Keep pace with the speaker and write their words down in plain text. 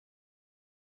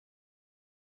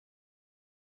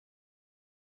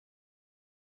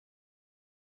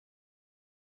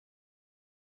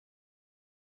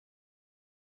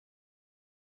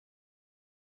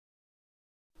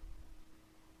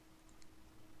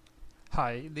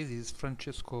Hi, this is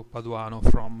Francesco Paduano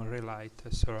from Relight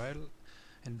SRL,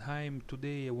 and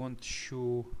today I want to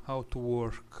show how to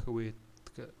work with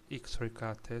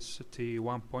XrayCatST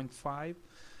 1.5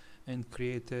 and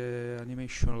create an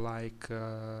animation like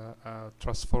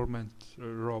transformed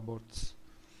robots.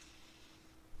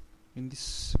 In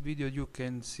this video you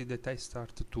can see that I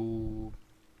start to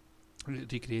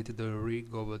recreate the rig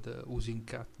of the using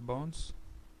cat bones.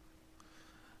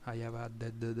 I have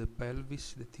added the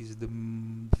pelvis, that is the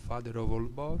father of all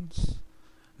bones.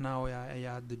 Now I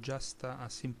add just a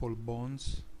simple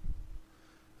bones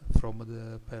from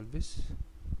the pelvis,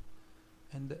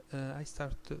 and I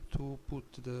start to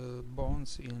put the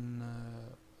bones in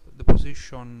the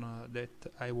position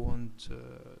that I want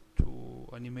to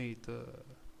animate,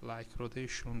 like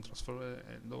rotation,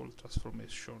 and all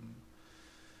transformation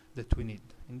that we need.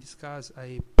 In this case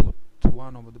I put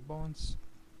one of the bones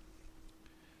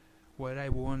where I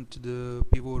want the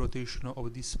pivot rotation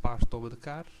of this part of the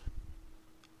car.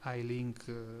 I link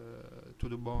to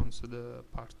the bones the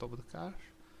part of the car.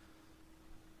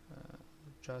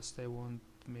 Just I want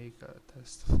to make a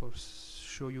test for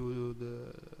show you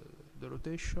the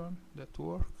rotation that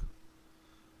work.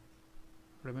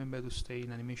 Remember to stay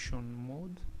in animation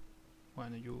mode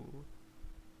when you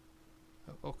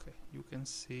okay, you can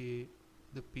see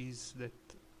the piece that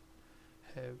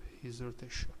have his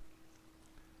rotation.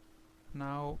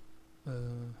 Now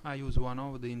I use one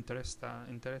of the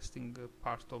interesting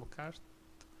part of cart,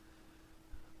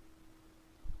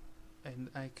 and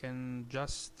I can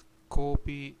just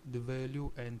copy the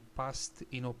value and paste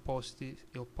in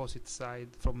opposite side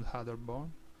from the other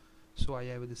bone, so I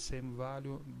have the same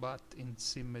value but in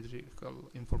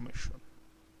symmetrical information.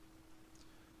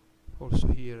 Also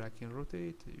here I can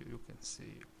rotate, you can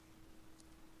see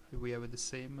we have the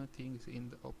same things in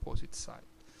the opposite side.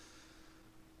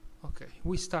 Okay,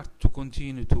 we start to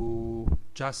continue to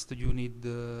just you need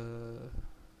the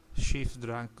shift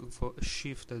drag for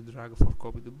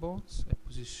copy the bones. I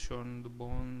position the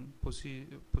bone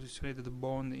positioned the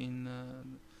bone in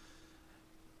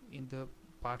the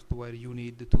part where you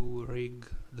need to rig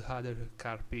the other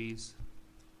car piece.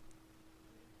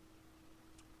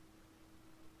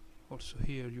 Also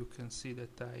here you can see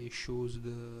that I choose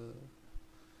the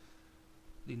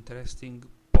interesting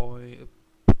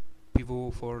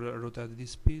pivot for rotate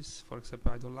this piece. For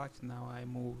example, I don't like it. Now I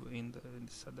move in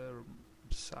this other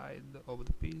side of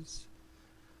the piece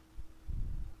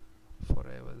for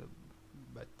have a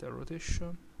better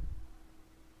rotation.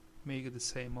 Make the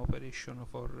same operation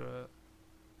for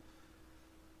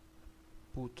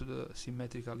put the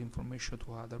symmetrical information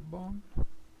to other bone.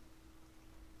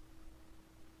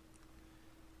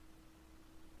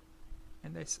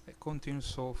 And I continue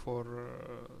so for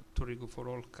to rig for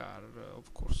all car,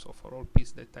 of course, so for all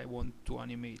piece that I want to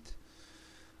animate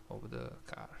of the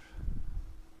car.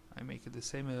 I make the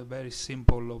same very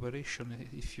simple operation.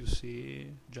 If you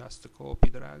see, just copy,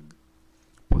 drag,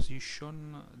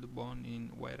 position the bone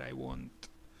in where I want,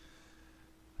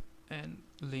 and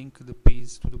link the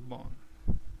piece to the bone.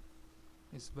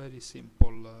 It's very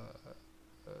simple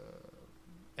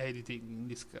editing in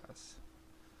this case.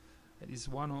 This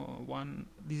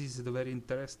is the very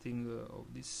interesting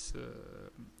of this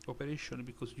operation,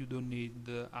 because you don't need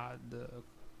add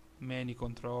many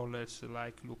controllers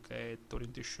like look at,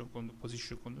 orientation,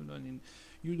 position,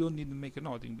 you don't need to make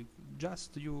nothing.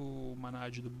 Just you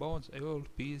manage the bones, and all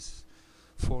piece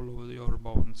follow your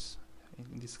bones.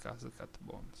 In this case, cat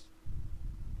bones.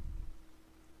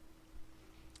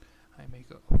 I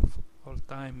make all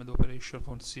time the operation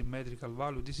for symmetrical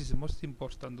value. This is the most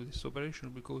important of this operation,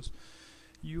 because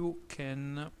you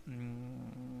can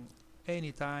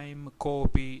anytime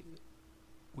copy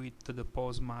with the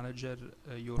pose manager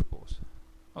your pose.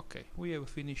 Okay, we have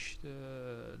finished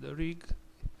the rig.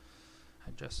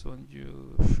 I just want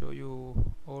to show you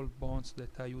all bones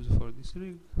that I use for this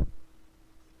rig.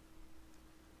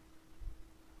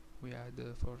 We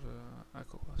add for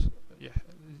yeah,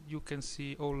 you can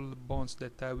see all the bones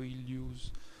that I will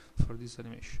use for this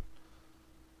animation.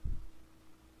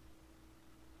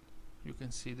 You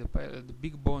can see the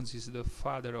big bones is the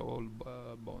father of all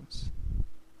bones.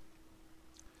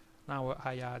 Now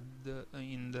I add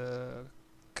in the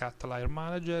cat layer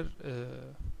manager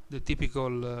the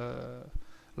typical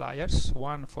layers.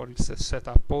 One for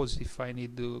setup pose if I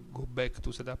need to go back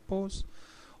to setup pose,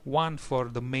 one for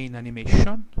the main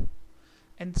animation,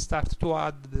 and start to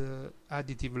add the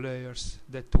additive layers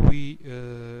that we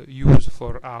use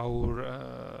for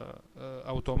our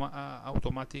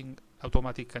automatic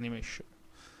animation,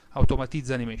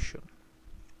 automatized animation.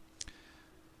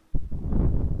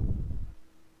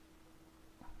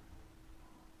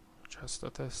 just a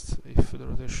test if the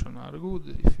rotation are good,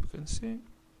 if you can see.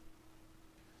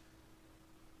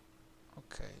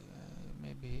 Okay,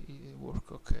 maybe it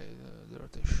work okay, the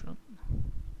rotation.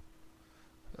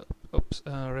 Oops,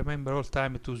 remember all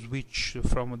time to switch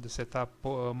from the setup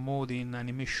mode in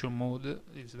animation mode,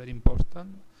 is very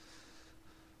important.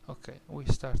 Okay, we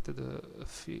started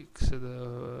fix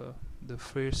the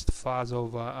first phase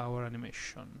of our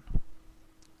animation.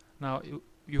 Now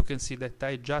you can see that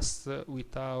I just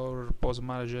with our pose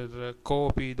manager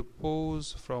copy the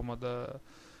pose from the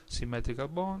symmetrical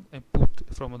bond and put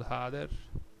from the other,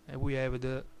 and we have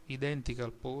the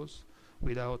identical pose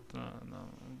without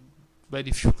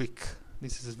very few click.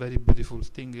 This is a very beautiful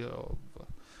thing of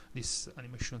this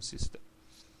animation system.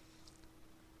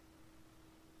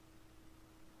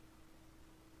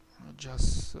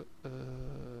 Just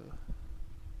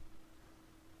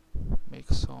make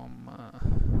some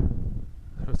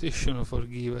rotation,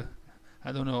 forgive,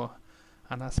 I don't know,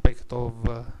 an aspect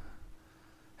of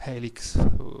helix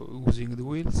using the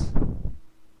wheels.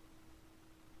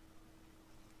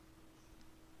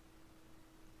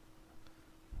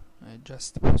 I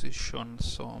just position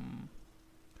some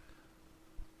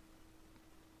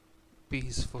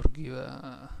piece, forgive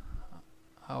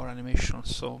our animation,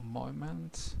 some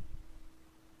movements.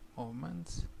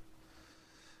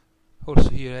 Also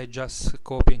here I just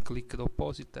copy and click the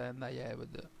opposite and I have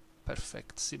the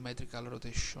perfect symmetrical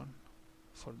rotation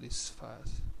for this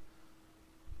phase.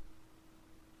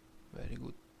 Very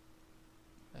good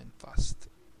and fast.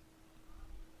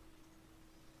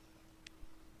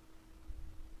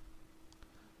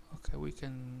 Okay, we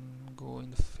can go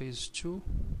in phase 2.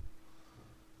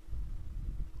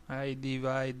 I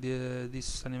divide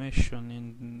this animation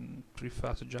in 3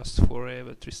 phases just for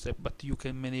 3 steps, but you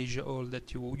can manage all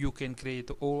that. You can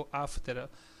create all after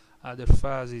other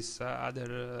phases,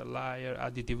 other layer,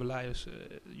 additive layers.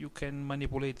 You can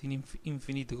manipulate in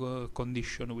infinite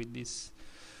condition with this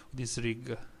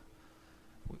rig.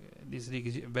 This rig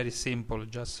is very simple,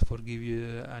 just for give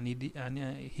you an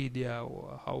idea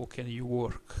how can you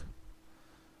work.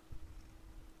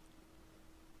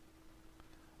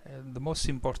 And the most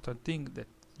important thing that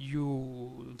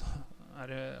you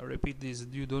repeat this,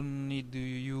 you don't need to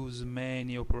use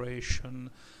many operation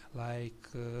like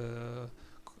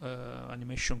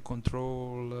animation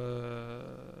control,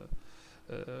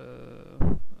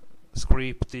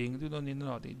 scripting. You don't need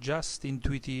nothing, just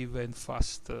intuitive and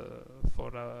fast,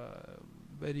 for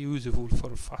very useful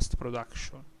for fast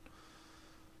production.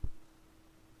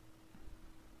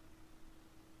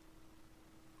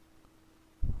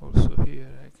 Also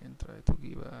here I can try to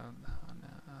give an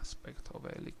aspect of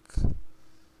helix.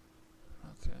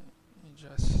 Okay,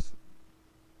 just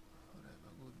have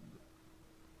a good.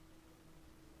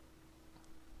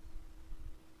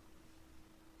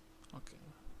 Okay,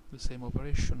 the same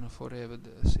operation for have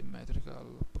the symmetrical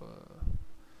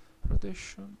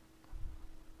rotation.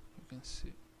 You can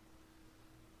see.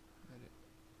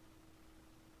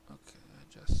 Okay, I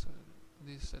just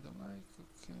this I don't like.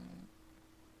 Okay,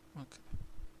 okay.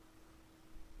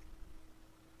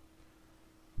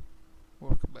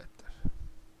 Work better.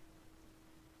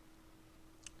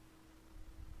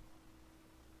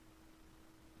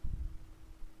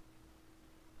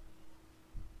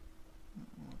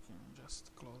 Okay,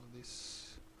 just close this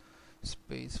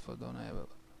space for don't have a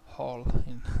hole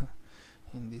in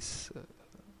in this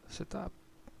setup.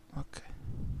 Okay.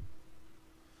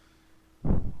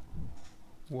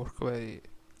 Work very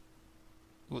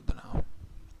good now.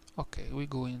 Okay, we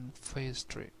go in phase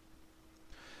 3.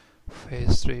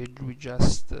 Phase 3 we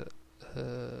just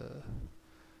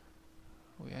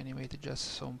we animate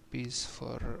just some piece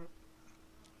for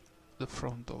the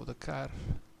front of the car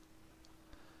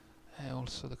and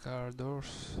also the car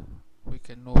doors. We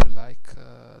can know like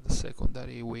the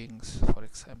secondary wings, for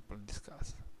example, in this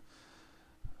case.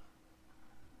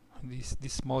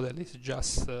 This model is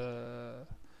just for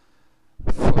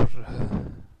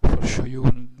show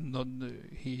you. Not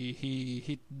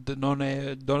he don't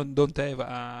have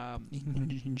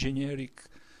engineering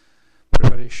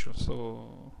preparation,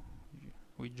 so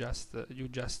we just you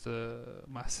just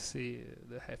must see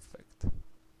the effect.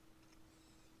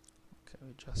 Okay,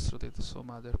 we just rotate some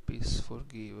other piece for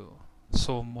give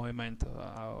some movement to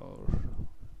our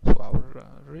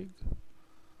rig.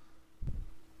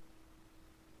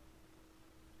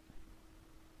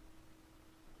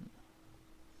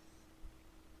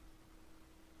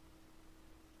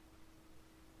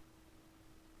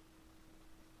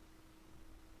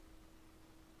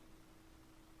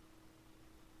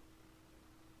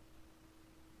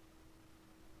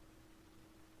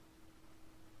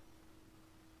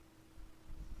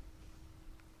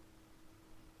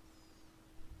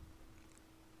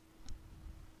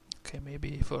 Okay,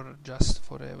 maybe for just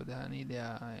for have an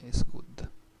idea is good.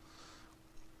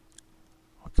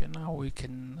 Okay, now we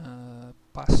can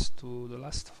pass to the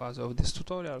last phase of this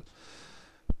tutorial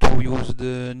to use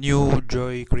the new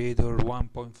Joy Creator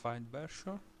 1.5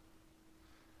 version.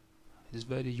 It's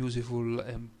very useful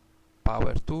and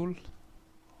power tool.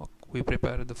 We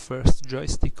prepare the first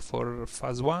joystick for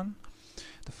phase 1.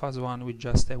 The phase 1 we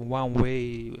just have one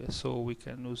way, so we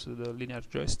can use the linear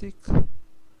joystick.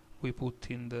 We put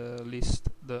in the list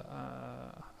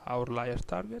our layer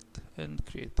target and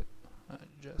create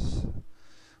just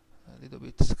a little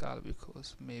bit scale,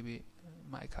 because maybe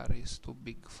my car is too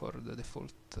big for the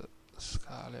default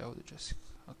scale of the joystick.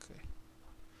 Okay,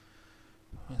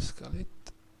 scale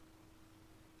it.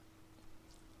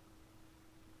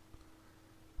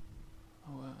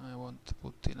 I want to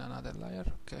put in another layer.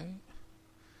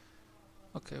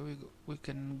 Okay, we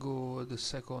can go the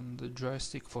second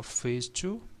joystick for phase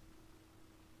 2.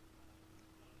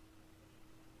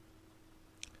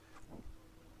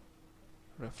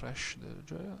 Refresh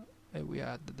the joy, and we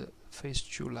add the phase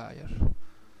 2 layer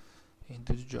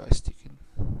into the joystick.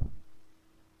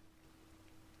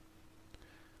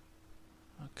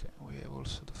 Okay, we have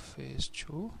also the phase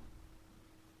 2.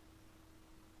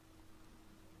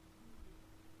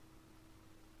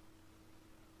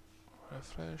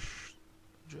 Refresh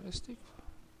joystick,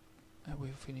 and we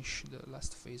finish the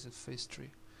last phase of phase 3.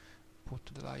 Put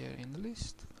the layer in the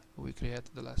list. We create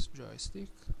the last joystick.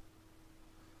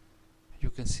 You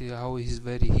can see how it is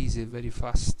very easy, very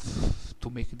fast to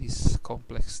make this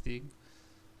complex thing.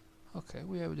 Okay,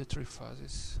 we have the 3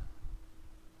 phases.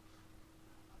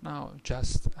 Now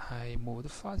just I move the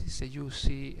phases, and you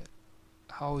see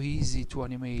how easy to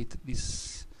animate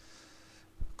this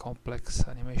complex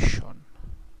animation.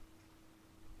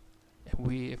 And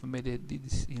we have made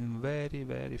this in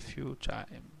very few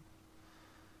time.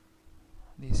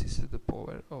 This is the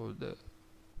power of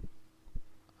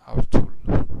our tool.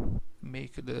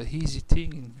 Make the easy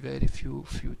thing in very few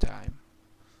time.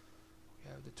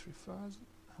 We have the 3 phases,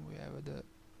 and we have the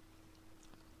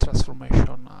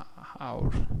transformation.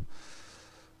 Our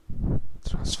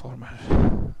transformer.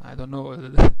 I don't know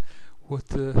what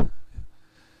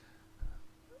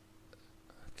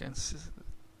can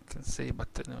say,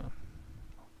 but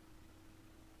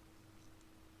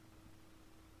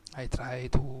I try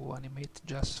to animate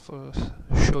just for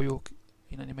show you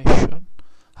in animation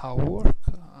how work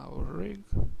our rig.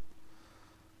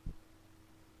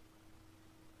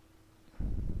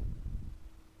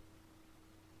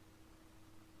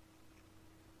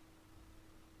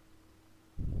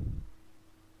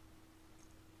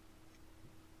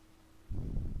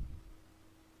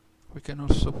 We can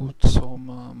also put some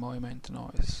movement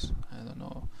noise, I don't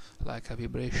know, like a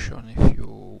vibration, if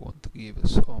you want to give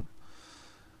some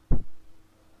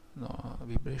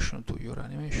vibration to your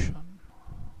animation,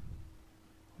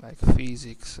 like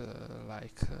physics,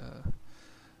 like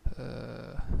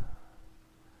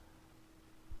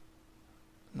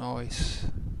noise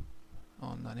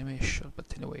on animation. But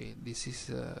anyway, this is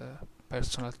a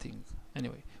personal thing.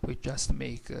 Anyway, we just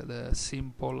make the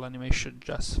simple animation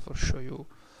just for show you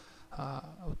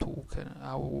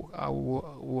how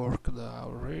work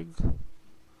our rig,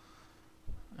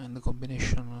 and the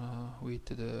combination with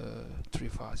the 3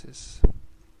 phases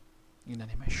in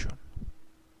animation.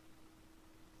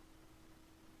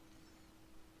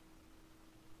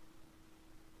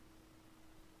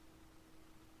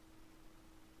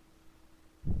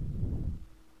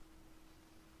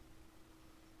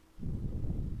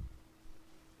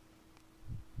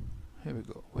 Here we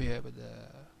go. We have the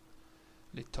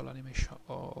little animation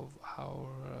of our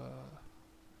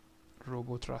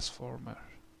robot transformer,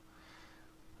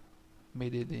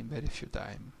 made it in very few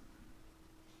time.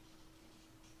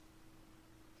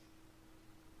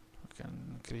 We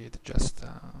can create just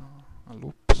a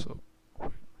loop. So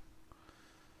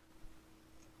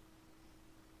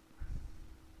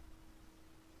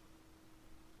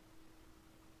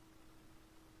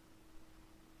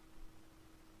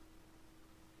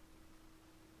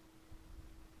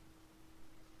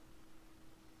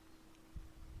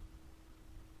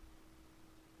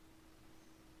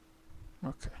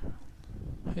okay,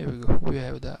 here we go. We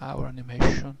have our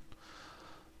animation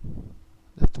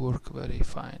that work very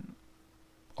fine.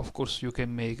 Of course, you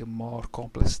can make a more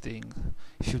complex thing.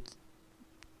 If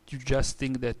you just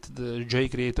think that the Joy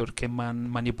Creator can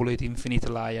manipulate infinite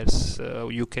layers,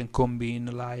 you can combine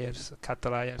layers, cut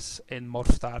layers, and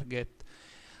morph target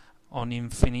on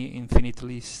infinite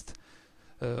list.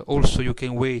 Also, you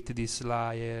can weight this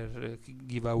layer,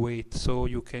 give a weight, so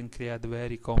you can create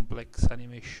very complex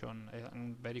animation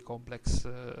and very complex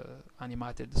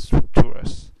animated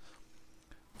structures.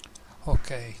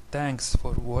 Okay, thanks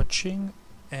for watching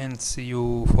and see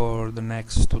you for the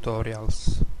next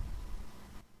tutorials.